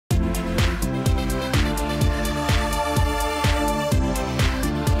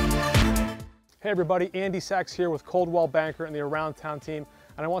Hey everybody, Andy Sachs here with Coldwell Banker and the Around Town team,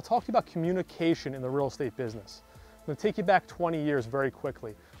 and I want to talk to you about communication in the real estate business. I'm going to take you back 20 years very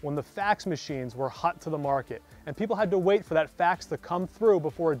quickly, when the fax machines were hot to the market, and people had to wait for that fax to come through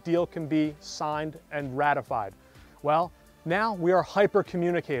before a deal can be signed and ratified. Well, now we are hyper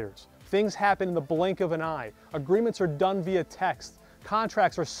communicators. Things happen in the blink of an eye. Agreements are done via text.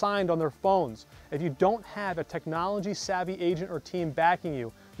 Contracts are signed on their phones. If you don't have a technology-savvy agent or team backing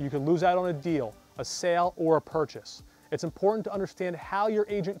you, you could lose out on a deal, a sale, or a purchase. It's important to understand how your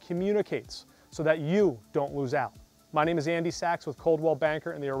agent communicates so that you don't lose out. My name is Andy Sachs with Coldwell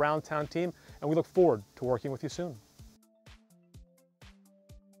Banker and the Around Town team, and we look forward to working with you soon.